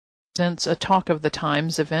presents a Talk of the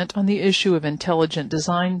Times event on the issue of intelligent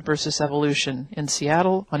design versus evolution in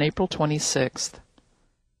Seattle on April 26th.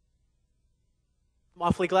 I'm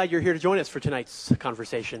awfully glad you're here to join us for tonight's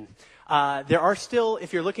conversation. There are still,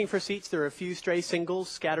 if you're looking for seats, there are a few stray singles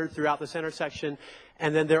scattered throughout the center section,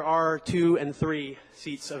 and then there are 2 and 3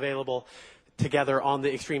 seats available together on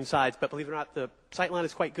the extreme sides. But believe it or not, the sight line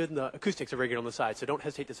is quite good and the acoustics are very good on the sides, so don't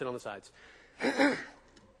hesitate to sit on the sides.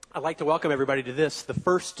 I'd like to welcome everybody to this, the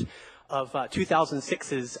first of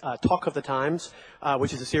 2006's Talk of the Times,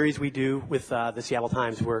 which is a series we do with the Seattle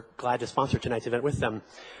Times. We're glad to sponsor tonight's event with them.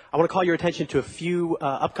 I want to call your attention to a few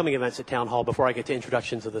upcoming events at Town Hall before I get to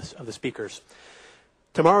introductions of the speakers.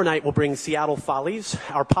 Tomorrow night we'll bring Seattle Follies,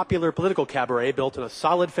 our popular political cabaret built on a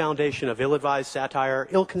solid foundation of ill-advised satire,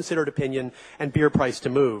 ill-considered opinion, and beer price to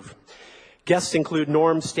move. Guests include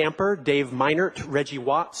Norm Stamper, Dave Meinert, Reggie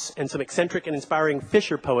Watts, and some eccentric and inspiring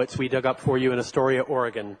Fisher poets we dug up for you in Astoria,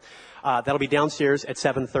 Oregon. That'll be downstairs at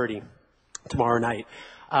 7:30 tomorrow night.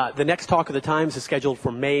 The next Talk of the Times is scheduled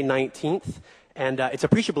for May 19th, and it's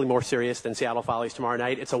appreciably more serious than Seattle Follies tomorrow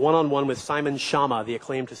night. It's a one-on-one with Simon Schama, the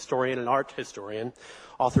acclaimed historian and art historian,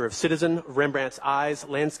 author of Citizen, Rembrandt's Eyes,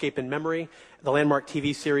 Landscape in Memory, the landmark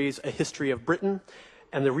TV series A History of Britain,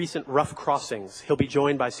 and the recent Rough Crossings. He'll be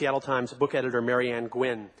joined by Seattle Times book editor Marianne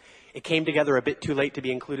Gwynn. It came together a bit too late to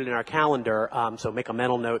be included in our calendar, so make a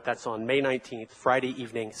mental note. That's on May 19th, Friday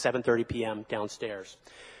evening, 7:30 p.m. downstairs.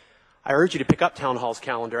 I urge you to pick up Town Hall's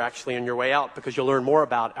calendar actually on your way out because you'll learn more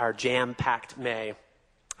about our jam-packed May.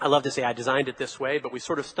 I love to say I designed it this way, but we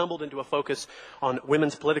sort of stumbled into a focus on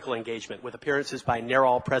women's political engagement with appearances by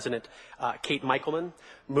NARAL President Kate Michelman,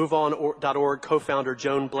 MoveOn.org co-founder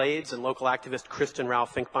Joan Blades and local activist Kristen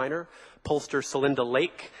Rao-Finkbeiner, pollster Celinda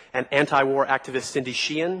Lake, and anti-war activist Cindy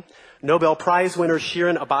Sheehan, Nobel Prize winner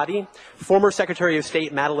Shirin Ebadi, former Secretary of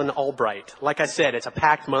State Madeleine Albright. Like I said, it's a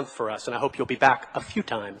packed month for us, and I hope you'll be back a few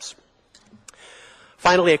times.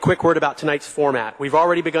 Finally, a quick word about tonight's format. We've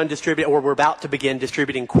already begun distributing, or we're about to begin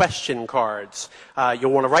distributing question cards. You'll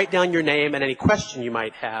want to write down your name and any question you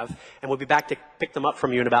might have, and we'll be back to pick them up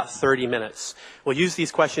from you in about 30 minutes. We'll use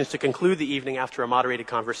these questions to conclude the evening after a moderated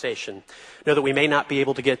conversation. Know that we may not be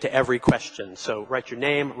able to get to every question, so write your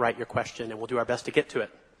name, write your question, and we'll do our best to get to it.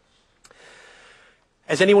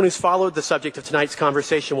 As anyone who's followed the subject of tonight's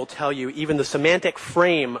conversation will tell you, even the semantic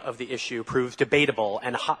frame of the issue proves debatable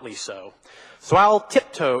and hotly so. So I'll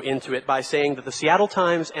tiptoe into it by saying that the Seattle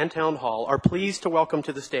Times and Town Hall are pleased to welcome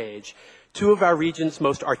to the stage 2 of our region's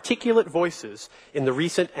most articulate voices in the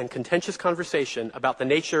recent and contentious conversation about the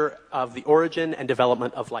nature of the origin and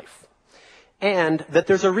development of life. And that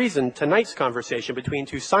there's a reason tonight's conversation between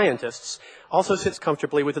 2 scientists also sits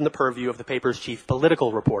comfortably within the purview of the paper's chief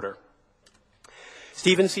political reporter.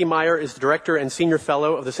 Stephen C. Meyer is the Director and Senior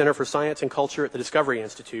Fellow of the Center for Science and Culture at the Discovery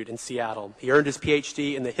Institute in Seattle. He earned his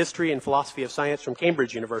PhD in the History and Philosophy of Science from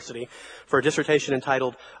Cambridge University for a dissertation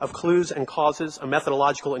entitled Of Clues and Causes, a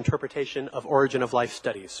Methodological Interpretation of Origin of Life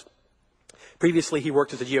Studies. Previously, he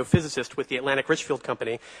worked as a geophysicist with the Atlantic Richfield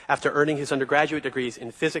Company after earning his undergraduate degrees in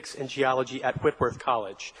physics and geology at Whitworth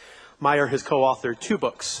College. Meyer has co-authored 2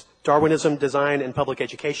 books, Darwinism, Design, and Public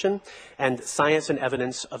Education, and Science and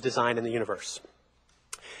Evidence of Design in the Universe.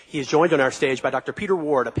 He is joined on our stage by Dr. Peter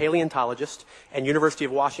Ward, a paleontologist and University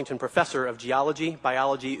of Washington professor of geology,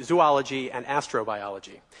 biology, zoology, and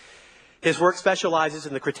astrobiology. His work specializes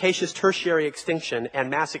in the Cretaceous tertiary extinction and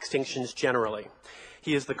mass extinctions generally.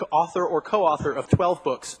 He is the author or co-author of 12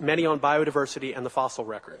 books, many on biodiversity and the fossil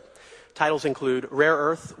record. Titles include Rare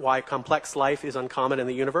Earth, Why Complex Life is Uncommon in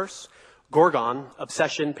the Universe, Gorgon,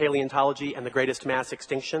 Obsession, Paleontology, and the Greatest Mass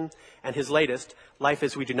Extinction, and his latest, Life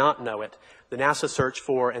as We Do Not Know It, the NASA Search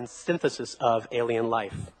for and Synthesis of Alien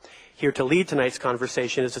Life. Here to lead tonight's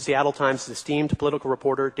conversation is the Seattle Times' esteemed political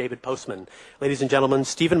reporter, David Postman. Ladies and gentlemen,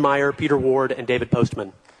 Stephen Meyer, Peter Ward, and David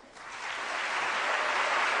Postman.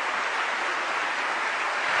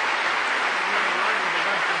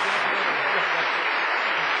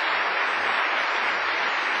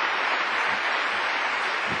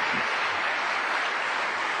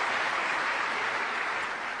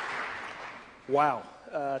 Wow.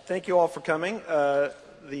 Thank you all for coming.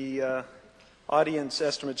 The audience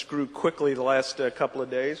estimates grew quickly the last couple of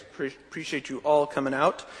days. Appreciate you all coming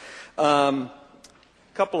out.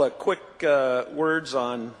 Couple of quick words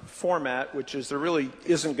on format, which is there really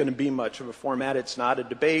isn't going to be much of a format. It's not a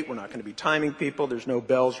debate. We're not going to be timing people. There's no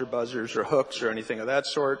bells or buzzers or hooks or anything of that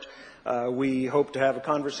sort. We hope to have a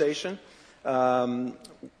conversation.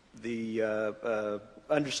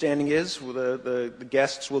 Understanding is the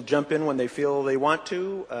guests will jump in when they feel they want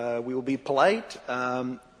to. We will be polite,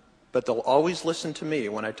 but they'll always listen to me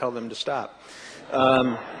when I tell them to stop.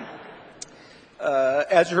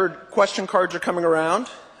 As you heard, question cards are coming around,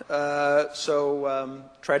 so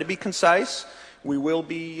try to be concise. We will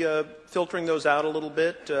be filtering those out a little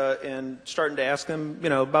bit and starting to ask them,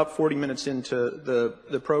 about 40 minutes into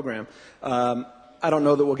the program. I don't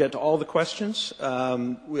know that we'll get to all the questions.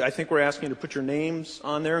 I think we're asking you to put your names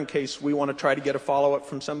on there in case we want to try to get a follow-up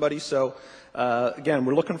from somebody. So, again,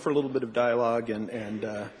 we're looking for a little bit of dialogue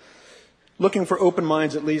and looking for open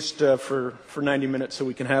minds at least for 90 minutes so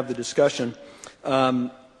we can have the discussion.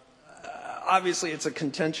 Obviously, it's a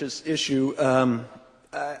contentious issue.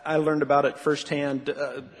 I learned about it firsthand,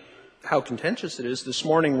 how contentious it is this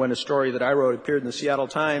morning when a story that I wrote appeared in the Seattle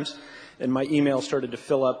Times, and my email started to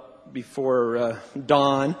fill up before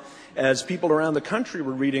dawn. As people around the country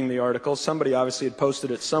were reading the article, somebody obviously had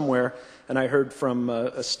posted it somewhere, and I heard from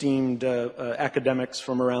esteemed academics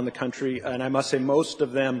from around the country, and I must say most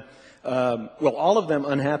of them, all of them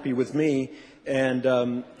unhappy with me, and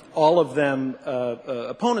all of them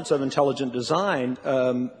opponents of intelligent design,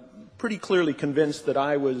 pretty clearly convinced that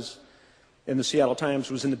I was, in the Seattle Times,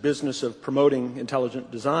 was in the business of promoting intelligent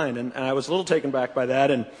design. And I was a little taken back by that.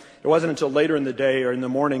 And it wasn't until later in the day or in the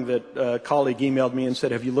morning that a colleague emailed me and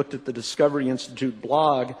said, have you looked at the Discovery Institute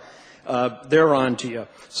blog? They're on to you.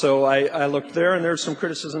 So I looked there, and there's some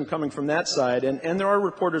criticism coming from that side. And there are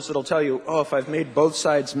reporters that will tell you, if I've made both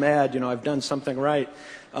sides mad, I've done something right.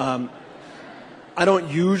 I don't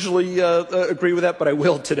usually agree with that, but I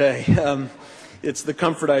will today. It's the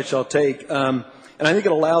comfort I shall take. And I think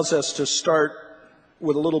it allows us to start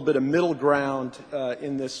with a little bit of middle ground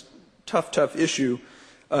in this tough issue,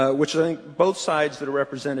 which I think both sides that are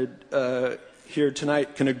represented here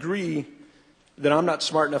tonight can agree that I'm not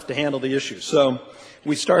smart enough to handle the issue. So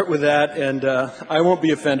we start with that, and I won't be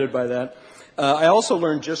offended by that. I also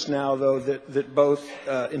learned just now, though, that both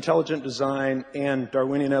intelligent design and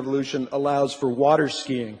Darwinian evolution allows for water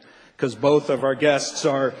skiing, because both of our guests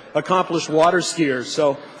are accomplished water skiers.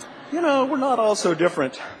 So, we're not all so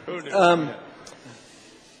different.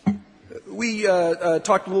 We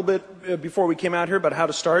talked a little bit before we came out here about how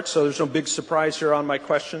to start, so there's no big surprise here on my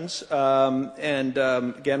questions. Again,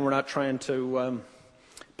 we're not trying to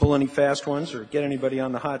pull any fast ones or get anybody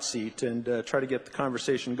on the hot seat, and try to get the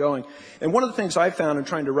conversation going. And one of the things I found in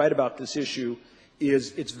trying to write about this issue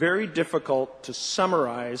is it's very difficult to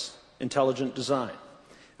summarize intelligent design.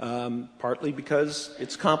 Partly because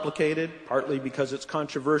it's complicated, partly because it's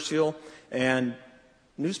controversial, and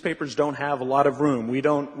newspapers don't have a lot of room.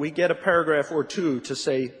 We get a paragraph or two to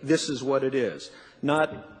say this is what it is,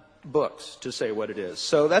 not books to say what it is.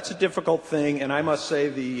 So that's a difficult thing, and I must say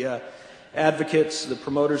the advocates, the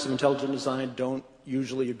promoters of intelligent design don't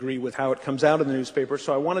usually agree with how it comes out in the newspaper.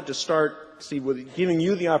 So I wanted to start, with giving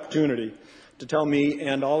you the opportunity to tell me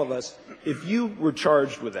and all of us, if you were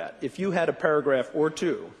charged with that, if you had a paragraph or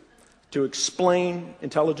two to explain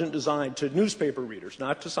intelligent design to newspaper readers,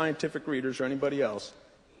 not to scientific readers or anybody else,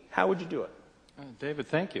 how would you do it? David,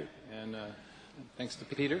 thank you. And thanks to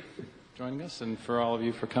Peter for joining us and for all of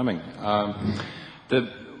you for coming. I'll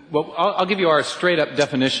give you our straight-up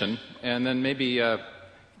definition, and then maybe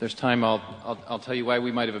there's time I'll tell you why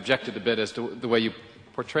we might have objected a bit as to the way you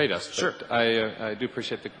portrayed us. Sure. I do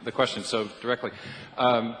appreciate the question so directly.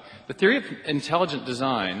 The theory of intelligent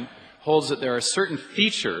design holds that there are certain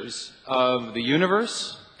features of the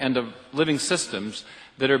universe and of living systems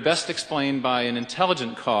that are best explained by an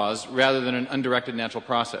intelligent cause rather than an undirected natural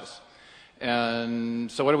process.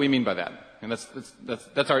 And so what do we mean by that? And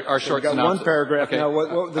that's our short synopsis. One paragraph. Okay. Now,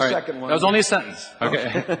 what the second one? That was only a sentence.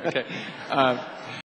 Okay. Okay.